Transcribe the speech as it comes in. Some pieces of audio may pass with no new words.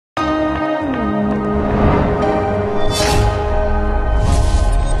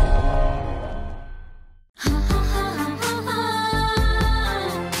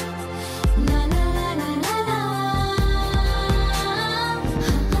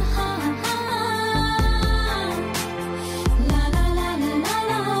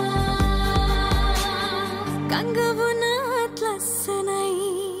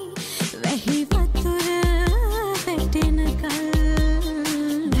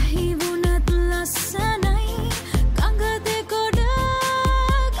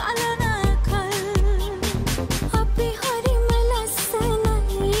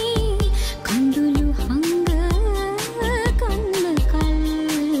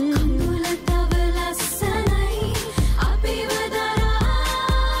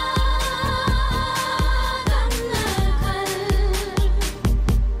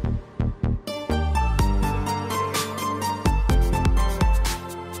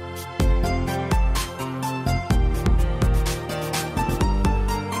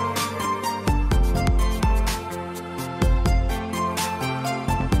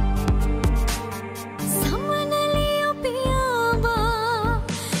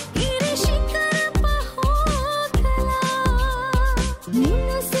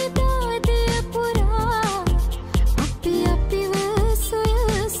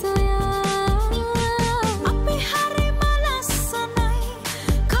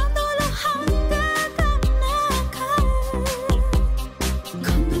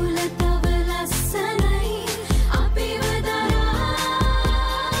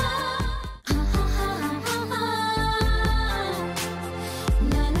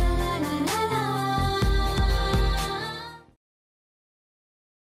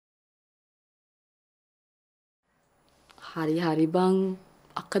හරි බං.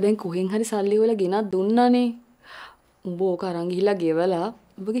 අක්කා දැන් කොහෙන් හරි සල්ලි හොයලා ගෙනත් දුන්නානේ. උඹ ඕක අරන් ගිහිල්ලා ගෙවලා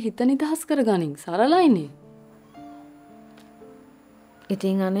ඔබගේ හිත නිදහස් කරගනින්. සරලයිනේ.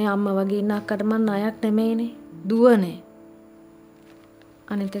 ඉතින් අනේ අම්මා වගේ ඉන්න අක්කට මං ණයක් නෙමෙයිනේ. දුවනේ.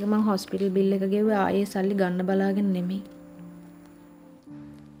 අනිත් එක මං හොස්පිටල් බිල් එක ගෙව්වේ ආයේ සල්ලි ගන්න බලාගෙන නෙමෙයි.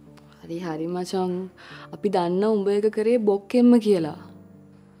 හරි මචං. අපි දන්න උඹ එක කරේ බොක්කෙම්ම කියලා.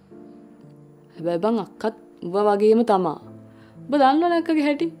 හැබැයි බං අක්කත් උඹ වගේම තමා. උඹ දන්නවනේ අක්කගේ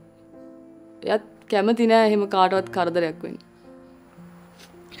හැටි. එයාත් කැමති නෑ එහෙම කාටවත් කරදරයක් වෙන්න.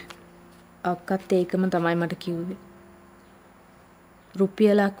 අක්කත් ඒකම තමයි මට කිව්වේ.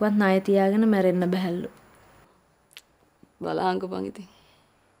 රුපියලක්වත් ණය තියාගෙන මැරෙන්න බැහැලු. බලහන්කො බං ඉතින්.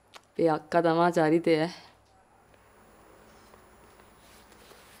 අපේ අක්කා තමා චරිතය.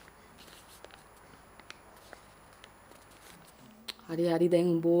 හරි දැන්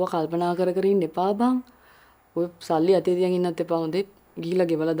උඹ ඕවා කල්පනා කර ඉන්න එපා බං. ඔය සල්ලි අතේ තියන් ඉන්නත් එපා හොඳේ. ගිහිලා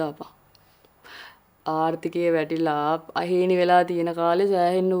ගෙවලා දාපන්. ආර්ථිකයේ වැටිලා අහේනි වෙලා තියෙන කාලේ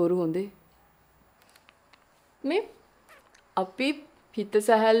සෑහෙන්න උරු හොඳේ. මේ අපි හිත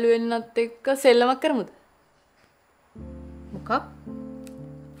සැහැල්ලු වෙන්නත් එක්ක සෙල්ලමක් කරමුද? මොකක්?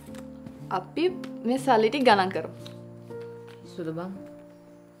 අපි මේ සල්ලි ටික ගණන් කරමු. සුදු බං.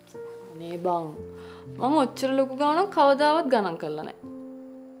 නේ බං. මම ඔච්චර ලොකු ගාණක් කවදාවත් ගණන් කරලා නැහැ.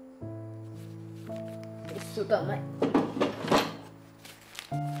 පිස්සු තමයි.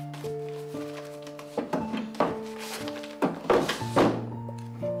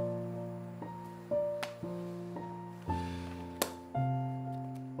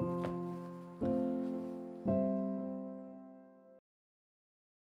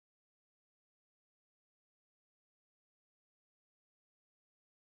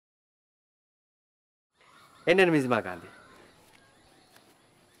 එන්න මිස්මා කාන්ති.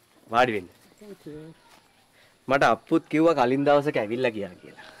 වාඩි වෙන්න. මට අප්පුත් කිව්වා කලින් දවසක ඇවිල්ලා ගියා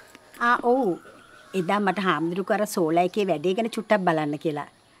කියලා. ඔව්. එදා මට හාමුදුරු කර සෝලා එකේ වැඩේ ගැන චුට්ටක් බලන්න කියලා.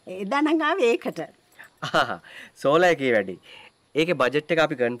 එදා නම් ආවේ ඒකට. සෝලා එකේ වැඩේ. ඒකේ බජට් එක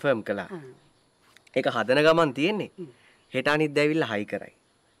අපි කන්ෆර්ම් කළා. ඒක හදන ගමන් තියෙන්නේ. හෙට අනිත් දැවිල්ලා හයි කරයි.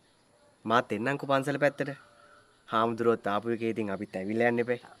 මාත් එන්නම්කෝ පන්සල පැත්තට. හාමුදුරුවෝත් ආපු එකේ ඉතින් අපිත් ඇවිල්ලා යන්න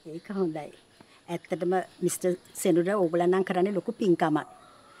එපා. ඒක හොඳයි. ඇත්තටම මිස්ටර් සෙනුර ඕගොල්ලන් කරන්නේ ලොකු පින්කමක්.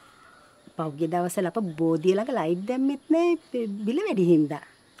 පහුගිය දවස්වල අප බෝධිය ළඟ ලයිට් දැම්මෙත් නෑ බිල වැඩි හින්දා.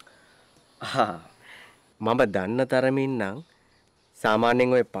 මම දන්න තරමින් නම්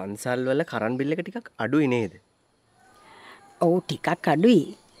සාමාන්‍යයෙන් ওই පන්සල් වල කරන් බිල් එක ටිකක් අඩුයි නේද? ඔව් ටිකක් අඩුයි.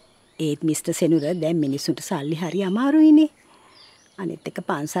 ඒත් මිස්ටර් සෙනුර දැන් මිනිස්සුන්ට සල්ලි හරි අමාරුයිනේ. අනිත් එක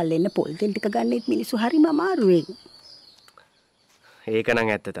පන්සල් එන්න පොල් තෙල් ටික ගන්නෙත් මිනිස්සු හරිම අමාරුවෙන්. ඒක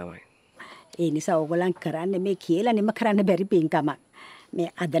නම් ඇත්ත තමයි. ඒ නිසා ඕගොල්ලන් කරන්නේ මේ කියලා නෙම කරන්න බැරි පින්කමක්. මේ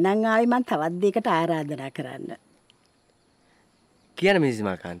අද නම් ආවේ මම තවත් දෙයකට ආරාධනා කරන්න. කියන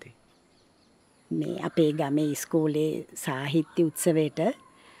මිසිමා කාන්ති. මේ අපේ ගමේ ඉස්කෝලේ සාහිත්‍ය උත්සවයට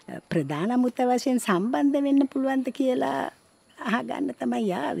ප්‍රධාන අමුත්ත වශයෙන් සම්බන්ධ වෙන්න පුළුවන්ද කියලා අහගන්න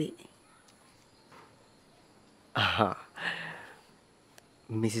තමයි ආවේ.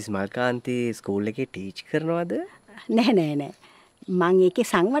 මිසිස් මල්කාන්ති ස්කූල් එකේ ටීච් කරනවද? නෑ. මං ඒකේ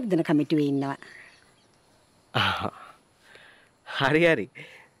සංවර්ධන කමිටුවේ ඉන්නවා. හරි.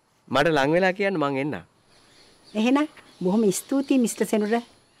 මට ලං වෙලා කියන්න මං එන්න. එහෙනම් බොහොම ස්තුතියි මිස්ටර් සෙනුර.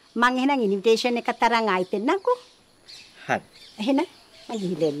 මං එහෙනම් ඉන්විටේෂන් එකක් තරම් ආයෙත් එන්නම්කෝ. හරි. එහෙනම් මං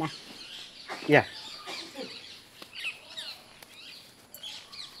ගිහින් එන්න. යා.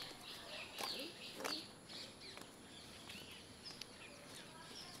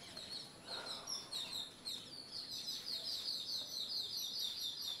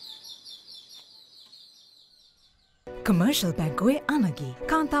 කමර්ෂල් බැංකුවේ අනගි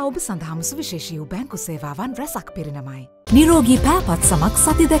කාන්තා ඔබ සඳහාම සුවිශේෂී වූ බැංකු සේවාවන් රැසක් පිරිනමයි. නිරෝගී පෑපත් සමක්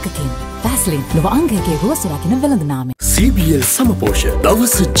සති දෙකකින්. වැස්ලින් ලොව අංගයගේ රුවස රකින්න වෙළඳ නාමය. CBL සමපෝෂ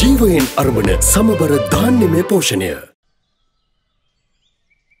දවස ජීවයෙන් අරමුණ සමබර ධාන්‍යමය පෝෂණය.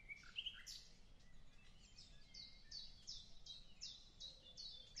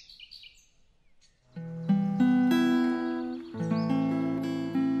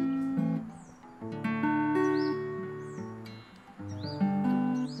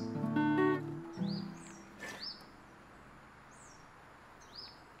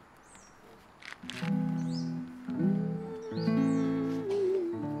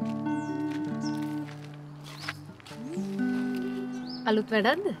 අලුත්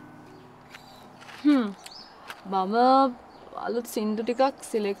වැඩක්ද? මම අලුත් සින්දු ටිකක්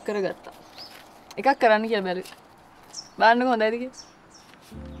සිලෙක්ට් කරගත්තා. එකක් කරන්න කියලා බැලුවේ. බලන්නකො හොඳයිද කියලා.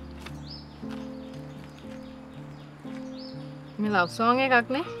 මේ ලව් සෝං එකක්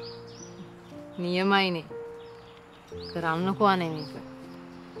නේ? නියමයිනේ. කරන්නකෝ අනේ මේක.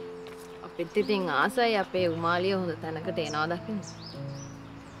 අපිත් ඉතින් ආසයි අපේ උමාලිය හොඳ තැනකට එනවා දකින්න.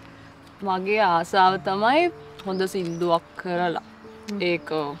 මගේ ආසාව තමයි හොඳ සින්දුවක් කරලා ඒක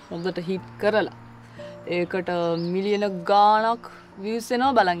හොඳට හිට් කරලා ඒකට මිලියන ගාණක් views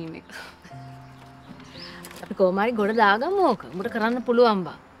එනවා බලන් ඉන්න එක. අපි කොහොම හරි ගොඩ දාගමු ඕක. උඹට කරන්න පුළුවන්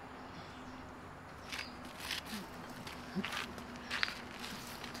බා.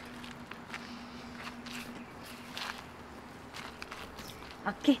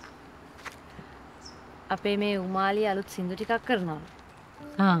 අක්කේ අපේ මේ උමාලිය අලුත් සින්දු ටිකක් කරනවා.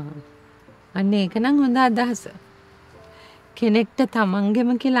 අන්න ඒක නම් හොඳ අදහස. කෙනෙක්ට තමන්ගෙම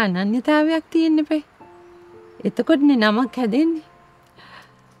කියලා අනන්‍යතාවයක් තියෙන්න බෑ. එතකොටනේ නමක් හැදෙන්නේ.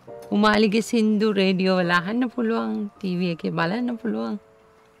 උමාලිගේ සින්දු රේඩියෝ වල අහන්න පුළුවන්, ටීවී එකේ බලන්න පුළුවන්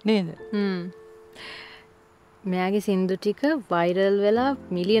නේද? මෙයාගේ සින්දු ටික වයිරල් වෙලා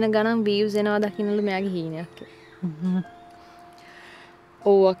මිලියන ගණන් views එනවා දකින්නලු මෙයාගේ හීනයක්.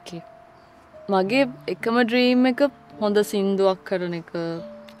 ඔව් අක්කේ. මගේ එකම ඩ්‍රීම් එක හොඳ සින්දුවක් කරන එක,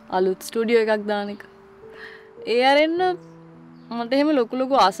 අලුත් ස්ටුඩියෝ එකක් දාන එක. ඒ අරෙන්න මට එහෙම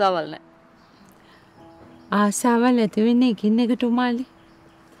ලොකු ආසාවල් නැහැ. ආසාවල් ඇති වෙන්නේ එකින් එකට උමාලි.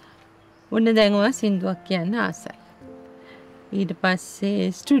 ඔන්න දැන් ඔයා සින්දුවක් කියන්න ආසයි. ඊට පස්සේ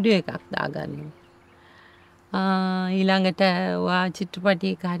ස්ටුඩියෝ එකක් දාගන්නවා. ඊළඟට ඔයා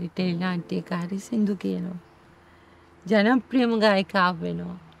චිත්‍රපටයක හරි ටෙලිනාට්‍යයක හරි සින්දු කියනවා. ජනප්‍රියම ගායිකාව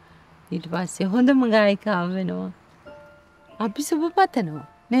වෙනවා. ඊට පස්සේ හොඳම ගායිකාව වෙනවා. අපි සුබ පතනවා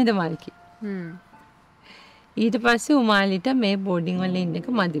නේද මාල්කි? ඊට පස්සේ උමාලිට මේ බෝඩින් වල ඉන්න එක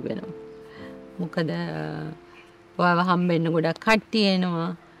මදි වෙනවා. මොකද ඔයාව හම්බෙන්න ගොඩක් කට්ටිය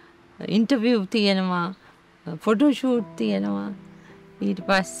එනවා, ඉන්ටර්විව් තියෙනවා, ෆොටෝ ෂූට් තියෙනවා. ඊට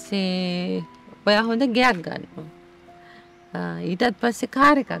පස්සේ ඔයා හොඳ ගයක් ගන්නවා. ඊටත් පස්සේ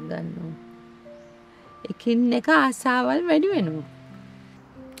කාර් එකක් ගන්නවා. එකින් එක ආසාවල් වැඩි වෙනවා.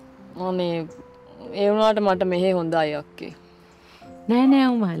 අනේ ඒ වුණාට මට මෙහෙ හොඳයි අක්කේ. නෑ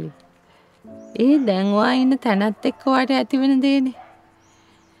උමාලි. ඒ දැන් ඔයා ඉන්න තැනත් එක්ක ඔයාට ඇති වෙන දේනේ.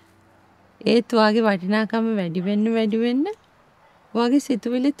 ඒත් ඔයාගේ වටිනාකම වැඩි වෙන්න ඔයාගේ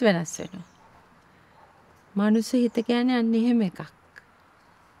සිතුවිලිත් වෙනස් වෙනවා. මනුස්ස හිත කියන්නේ අන්න එහෙම එකක්.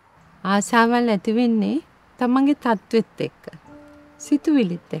 ආසාවල් ඇති වෙන්නේ තමන්ගේ තත්වෙත් එක්ක,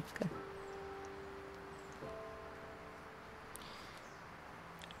 සිතුවිලිත් එක්ක.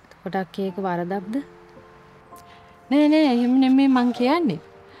 ගොඩක් ඒක වරදක්ද? නෑ එහෙම නෙමෙයි මං කියන්නේ.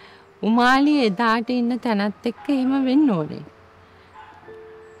 උමාලි එදාට ඉන්න තැනත් එක්ක එහෙම වෙන්න ඕනේ.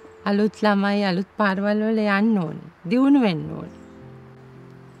 අලුත් ළමයි අලුත් පාරවල් වල යන්න ඕනේ. දියුණු වෙන්න ඕනේ.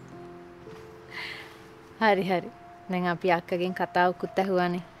 හරි. දැන් අපි අක්කගෙන් කතාවකුත්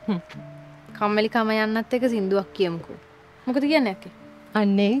ඇහුවානේ. කම්මැලිකම යන්නත් එක සින්දුවක් කියමුකෝ. මොකද කියන්නේ අක්කේ?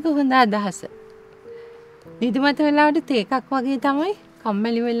 අන්න ඒක හොඳ අදහස. නිදිමත වෙලාවට තේකක් වගේ තමයි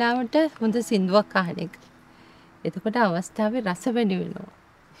කම්මැලි වෙලාවට හොඳ සින්දුවක් අහන එක. එතකොට අවස්ථාවේ රස වැඩි වෙනවා.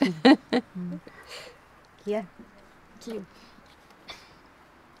 කියු.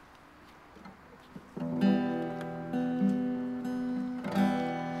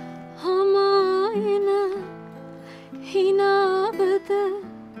 හමායන හිනාවද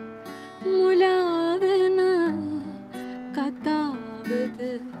මුලාවන කතාවද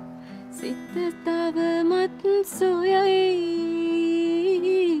සිත තවමත් සොයයි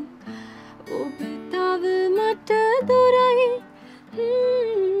ඔබ තවමට දොරයි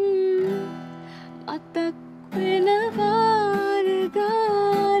අතක් වෙන වාර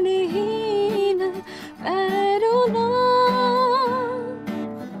ගානෙහින පැරුණා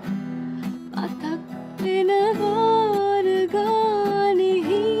අතක් වෙන වාර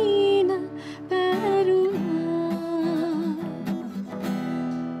ගානෙහින පැරුණා.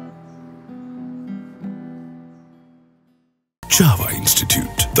 Java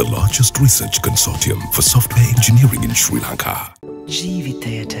Institute, the largest research consortium for software engineering in Sri Lanka.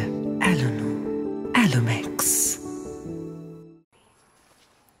 ජීවිතයට ඇලුණු ඇලුමෙක්ස්.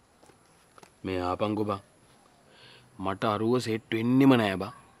 මේ ආපංගු බං මට අරුව සෙට් වෙන්නෙම නෑ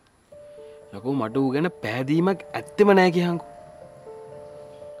බං. යකෝ මට ඌ ගැන පැහැදීමක් ඇත්තෙම නෑ කියහන්කෝ.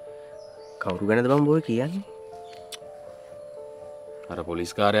 කවුරු ගැනද බං බොයි කියන්නේ? අර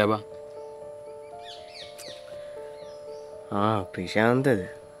පොලිස් කාර්යය බං. ප්‍රශාන්තද?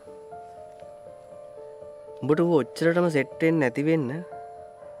 උඹට ඌ ඔච්චරටම සෙට් වෙන්නේ නැති වෙන්න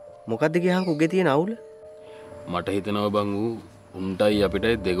මොකද්ද කියහන්කෝ උගේ තියෙන අවුල? මට හිතෙනවා බං ඌ උන්ටයි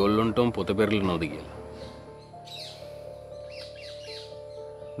අපිටයි දෙගොල්ලොන්ටම පොත පෙරලනවද කියලා.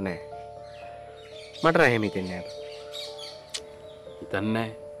 නෑ. මට රහෙම හිතෙන්නේ නෑ.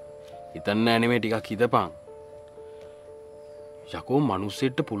 හිතන්නේ නෙමෙයි ටිකක් හිතපන්. යකෝ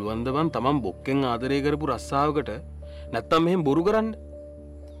මිනිස්සෙට පුළුවන් ද බං තමන් බොක්කෙන් ආදරය කරපු රස්සාවකට නැත්තම් මෙහෙම බොරු කරන්න.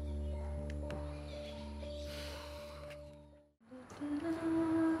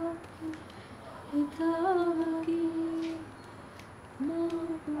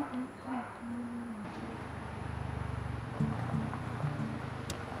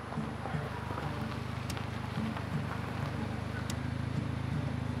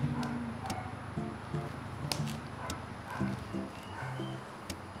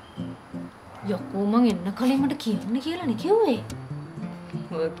 යකෝ මං එන්න කලින් මට කියන්න කියලානේ කිව්වේ.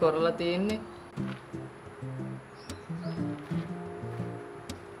 ඔය කරලා තියෙන්නේ.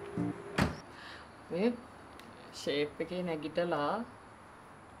 මේ ෂේප් එකේ නැගිටලා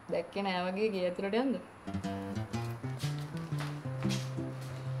දැක්කේ නෑ වගේ ගේ ඇතුළට යන්න.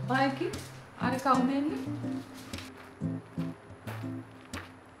 මයිකි අර කවුද එන්නේ?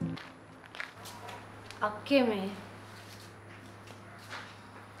 අක්කේ මේ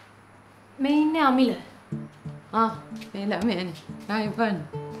ඉන්නේ අමිල. මේ ළමයානේ. ආයිබන්.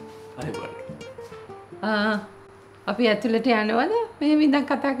 අපි ඇතුළට යනවද? මෙහෙම ඉඳන්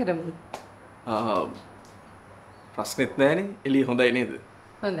කතා කරමු. ප්‍රශ්නෙත් නෑනේ. එළිය හොඳයි නේද?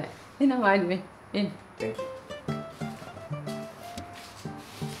 හොඳයි. එනවා වාඩි වෙන්න. එන්න.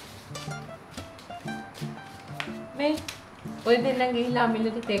 මේ ඔය දෙන්න ගිහිල්ලා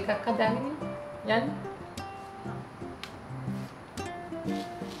අමිලට තේ එකක් හදාගෙන යන්න.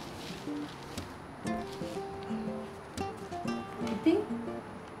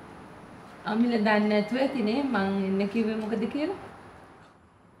 අමිල දන්නේ නැතුව ඇතිනේ මං එන්න කිව්වේ මොකද කියලා.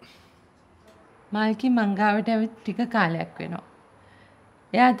 මාල්කි මංගාවට ඇවිත් ටික කාලයක් වෙනවා.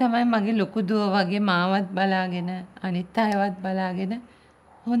 එයා තමයි මගේ ලොකු දුව වගේ මාවත් බලාගෙන අනිත් අයවත් බලාගෙන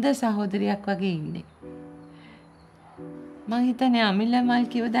හොඳ සහෝදරියක් වගේ ඉන්නේ. මං හිතන්නේ අමිල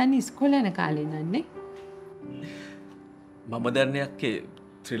මාල්කිව දන්නේ ඉස්කෝලේ යන කාලේ නන්නේ. මම දන්නේ අක්කේ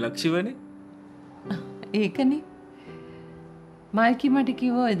ත්‍රිලක්ෂිවනේ. ඒකනේ. මාල්කි මට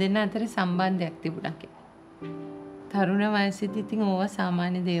කිව්වා ඔය දෙන්න අතර සම්බන්ධයක් තිබුණා කියලා. තරුණ වයසේදී ඉතින් ඕවා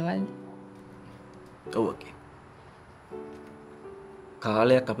සාමාන්‍ය දේවල්. ඔව් අක්කේ.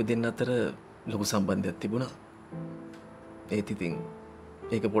 කාලයක් අපි දෙන්න අතර ලොකු සම්බන්ධයක් තිබුණා. ඒත් ඉතින්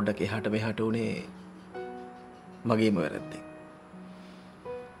ඒක පොඩ්ඩක් එහාට මෙහාට උනේ මගේම වැරද්දෙන්.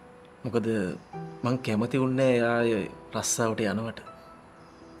 මොකද මං කැමති වුණේ එයා රස්සාවට යනවට.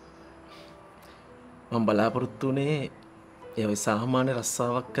 මං බලාපොරොත්තු වුණේ ඒ සාමාන්‍ය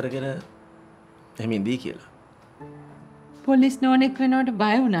රස්සාවක් කරගෙන එහෙම ඉඳී කියලා. පොලිස් නෝනෙක් වෙනවට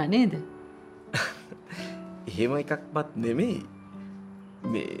බය වුණා නේද? එහෙම එකක්වත් නෙමෙයි.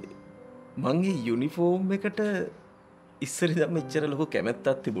 මේ මගේ යුනිෆෝම් එකට ඉස්සරින්දම එච්චර ලොකු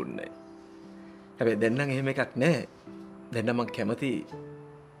කැමැත්තක් තිබුණේ නැහැ. හැබැයි දැන් නම් එහෙම එකක් නැහැ. දැන් නම් මං කැමති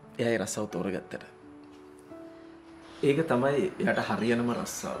එයාගේ රස්සාව තෝරගත්තට. ඒක තමයි එයාට හරියනම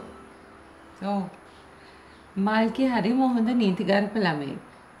රස්සාව. ඔව්. මාල්කි හරිම හොඳ නීතිගරුක ළමයෙක්.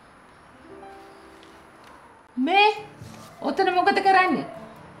 මේ ඔතන මොකද කරන්නේ?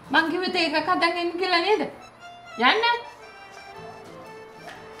 මං කිව්වේ තේ එකක් හදන් එන්න කියලා නේද? යන්න.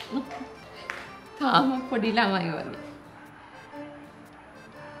 තාම පොඩි ළමයි වගේ.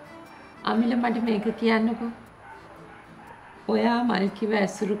 අමිල මට මේක කියන්නකෝ. ඔයා මල්කිව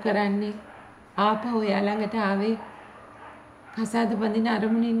ඇසුරු කරන්නේ ආපහු ඔයා ළඟට ආවේ කසාද බඳින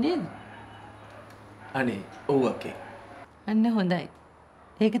අරමුණින් නේද? අනේ ඔව් අක්කේ. අන්න හොඳයි.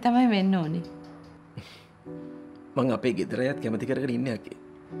 ඒක තමයි වෙන්න ඕනේ. මං අපේ ගෙදර අයත් කැමති කරගෙන ඉන්නේ අක්කේ.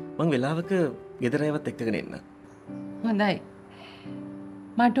 මං වෙලාවක ගෙදර අයවත් එක්කගෙන එන්න. හොඳයි.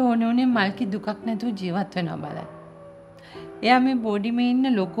 මට ඕනේ මල්කි දුකක් නැතුව ජීවත් වෙනවා බලන්න. එයා මේ බෝඩිමේ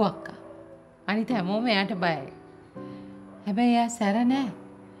ඉන්න ලොකු අක්කා. අනිත් හැමෝම එයාට බයයි. හැබැයි එයා සැර නෑ.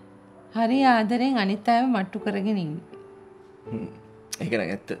 හරි ආදරෙන් අනිත් අයව මට්ටු කරගෙන ඉන්නේ. ඒක නම්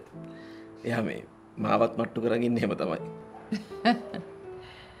ඇත්ත. එයා මේ මාවත් මට්ටු කරගෙන ඉන්නේ එහෙම තමයි.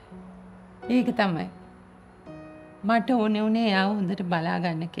 ඒක තමයි. මට ඕනේ එයාව හොඳට බලා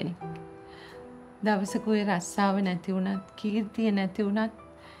ගන්න කෙනෙක්. දවසක ඔය රස්සාව නැති වුණත්, කීර්තිය නැති වුණත්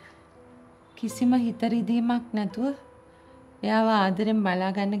කිසිම හිතරිදීමක් නැතුව එයාව ආදරෙන්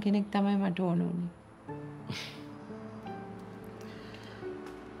බලා ගන්න කෙනෙක් තමයි මට ඕනේ.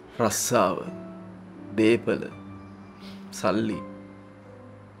 රස්සාව, දීපල, සල්ලි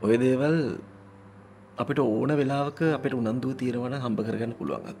ඔය දේවල් අපිට ඕන වෙලාවක අපිට උනන්දුව తీරවන හම්බ කරගන්න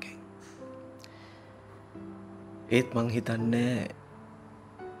පුළුවන් අක්කේ. ඒත් මං හිතන්නේ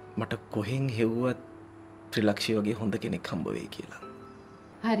මට කොහෙන් හෙව්වත් ත්‍රිලක්ෂි වගේ හොඳ කෙනෙක් හම්බ වෙයි කියලා.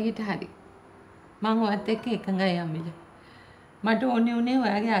 හරියට හරි. මං ඔයත් එක්ක එකඟයි අම්මිල. මට ඕනේ උනේ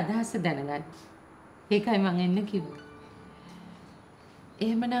ඔයාගේ අදහස දැනගන්න. ඒකයි මං එන්න කිව්වේ.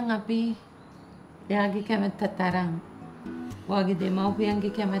 එහෙමනම් අපි එයාගේ කැමැත්තත් අරන් ඔයාගේ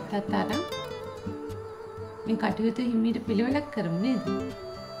දෙමව්පියන්ගේ කැමැත්තත් අරන් මේ කටයුතු හිමීට පිළිවෙලක් කරමු නේද?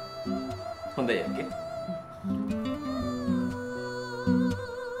 හොඳයි අක්කේ.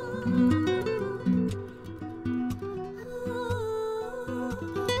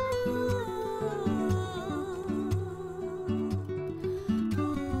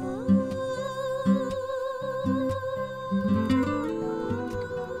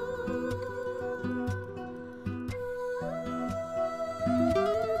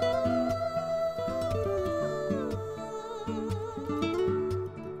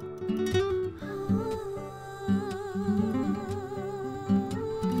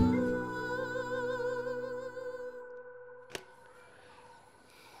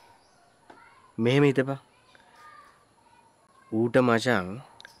 මෙහෙම හිතපන්. ඌට මචං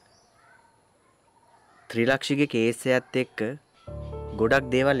ත්‍රිලක්ෂිගේ කේස් එකත් එක්ක ගොඩක්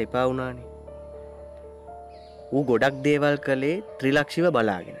දේවල් එපා වුණානේ. ඌ ගොඩක් දේවල් කළේ ත්‍රිලක්ෂිව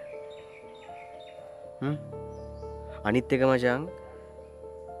බලාගෙන. අනිත් එක මචං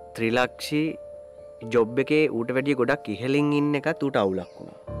ත්‍රිලක්ෂි ජොබ් එකේ ඌට වැඩිය ගොඩක් ඉහළින් ඉන්න එකත් ඌට අවුලක්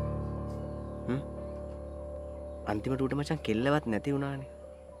වුණා. අන්තිමට ඌට මචං කෙල්ලවත් නැති වුණානේ.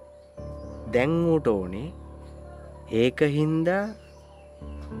 දැන් ඌට ඕනේ ඒක හින්දා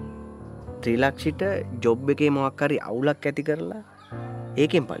ත්‍රිලක්ෂිට ජොබ් එකේ මොකක් හරි අවුලක් ඇති කරලා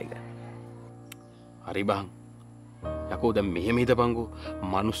ඒකෙන් පලිගන්න. හරි බං. යකෝ දැන් මෙහෙම හිතපන්කෝ.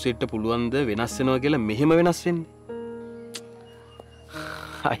 මිනිස්සෙට පුළුවන් ද වෙනස් වෙනවා කියලා මෙහෙම වෙනස් වෙන්නේ?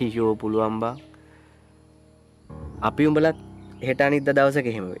 අයියෝ පුළුවන් බං. අපි උඹලත් හෙට අනිද්දා දවසක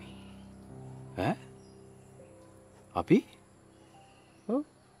එහෙම වෙයි. ඈ? අපි?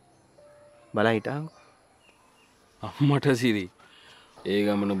 බලා හිටාං. අම්මට සිරි. ඒ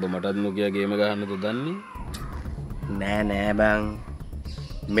ගමන ඔබ මටත් නොකිය ගේම ගහන්නද දන්නේ? නෑ නෑ බං.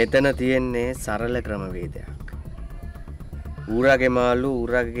 මෙතන තියෙන්නේ සරල ක්‍රමවේදයක්. ඌරගේ මාළු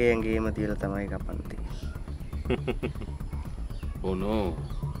ඌරගේ ඇඟේම තියලා තමයි කපන්නේ. ඕනෝ.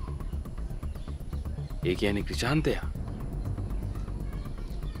 ඒ කියන්නේ ක්‍රිෂාන්තයා.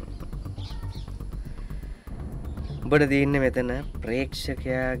 ඔබට තියෙන්නේ මෙතන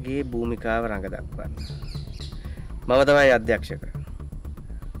ප්‍රේක්ෂකයාගේ භූමිකාව රඟ දක්වන්න. මම තමයි අධ්‍යක්ෂක.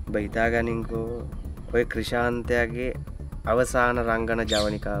 ඔබ හිතාගනින්කෝ ඔය ක්‍රිෂාන්තයාගේ අවසාන රංගන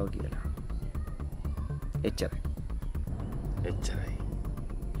ජවනිකාව කියලා. එච්චරයි. එච්චරයි.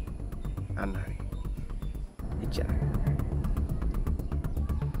 අන්න හරි. එච්චරයි.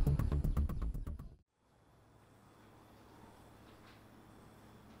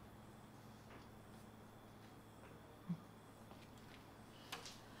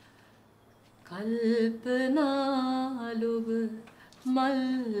 කල්පනාලුව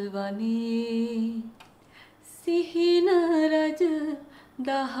මල්වනේ සිහින රජ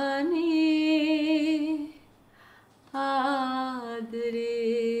දහනේ ආදරේ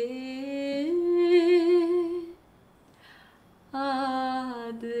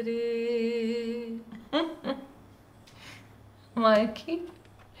ආදරේ. මයිකි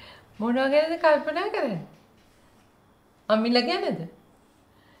මොනවා ගැනද කල්පනා කරන්නේ? අමිල ගැනද?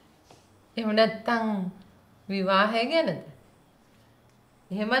 එහෙම නැත්නම් විවාහය ගැනද?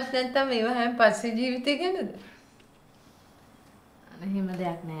 එහෙමත් නැත්නම් විවාහයෙන් පස්සේ ජීවිතය ගැනද? එහෙම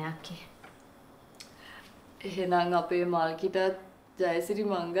දෙයක් නෑ අක්කේ. එහෙනම් අපේ මල්කිටත් ජයසිරි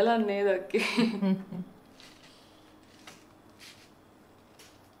මංගලන් නේද අක්කේ?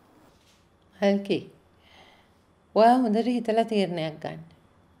 හල්කි. ඔයා හොඳට හිතලා තීරණයක් ගන්න.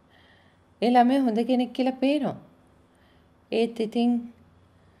 ඒ ළමයා හොඳ කෙනෙක් කියලා පේනවා. ඒත් ඉතින්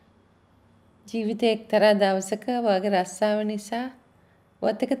ජීවිතේ එක්තරා දවසක වගේ රස්සාව නිසා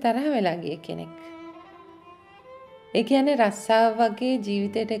ඔයත් එක තරහ වෙලා ගිය කෙනෙක්. ඒ කියන්නේ රස්සාව වගේ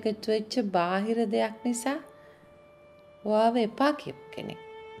ජීවිතයට එකතු වෙච්ච බාහිර දෙයක් නිසා ඔයාව එපා කියපු කෙනෙක්.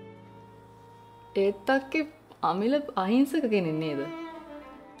 ඒත් අක්කේ අමිල අහිංසක කෙනෙක් නේද?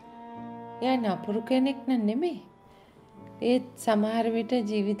 එයා නපුරු කෙනෙක් නෙමෙයි. ඒත් සමහර විට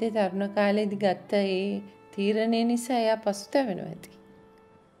ජීවිතේ තරුණ කාලේදී ගත්ත ඒ තීරණය නිසා එයා පසුතැවෙනවා ඇති.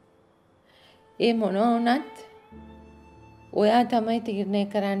 ඒ මොනවා වුණත් ඔයා තමයි තීරණය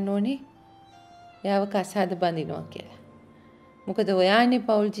කරන්න ඕනේ එයාව කසාද බඳිනවා කියලා. මොකද ඔයානේ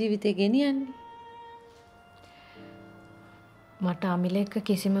පෞල් ජීවිතේ ගෙනියන්නේ. මට අමිල එක්ක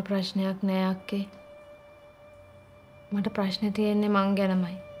කිසිම ප්‍රශ්නයක් නෑ අක්කේ. මට ප්‍රශ්නේ තියෙන්නේ මං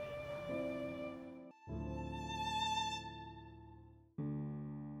ගැනමයි.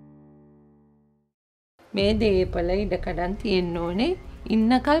 මේ දේපල ඉඩකඩම් තියෙන්න ඕනේ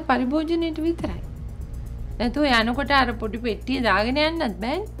ඉන්නකල් පරිභෝජනයට විතරයි. නැතුව යනකොට අර පොඩි පෙට්ටිය දාගෙන යන්නත්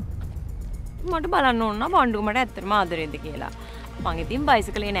බෑනේ. මට බලන්න ඕන බණ්ඩු මට ඇත්තටම ආදරෙන්ද කියලා. මං ඉතින්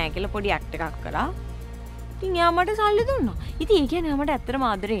බයිසිකලේ නෑ කියලා පොඩි ඇක්ට් එකක් කරා. ඉතින් එයා මට සල්ලි දුන්නා. ඉතින් ඒ කියන්නේ මට ඇත්තටම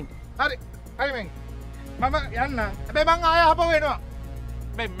ආදරෙන්. හරි. හරි මං. මම යන්න. හැබැයි මං ආය ආපහු එනවා.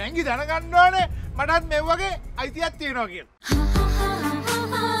 මේ මැංගි දැනගන්න ඕනේ මටත් මේ වගේ අයිතියක් තියෙනවා කියලා.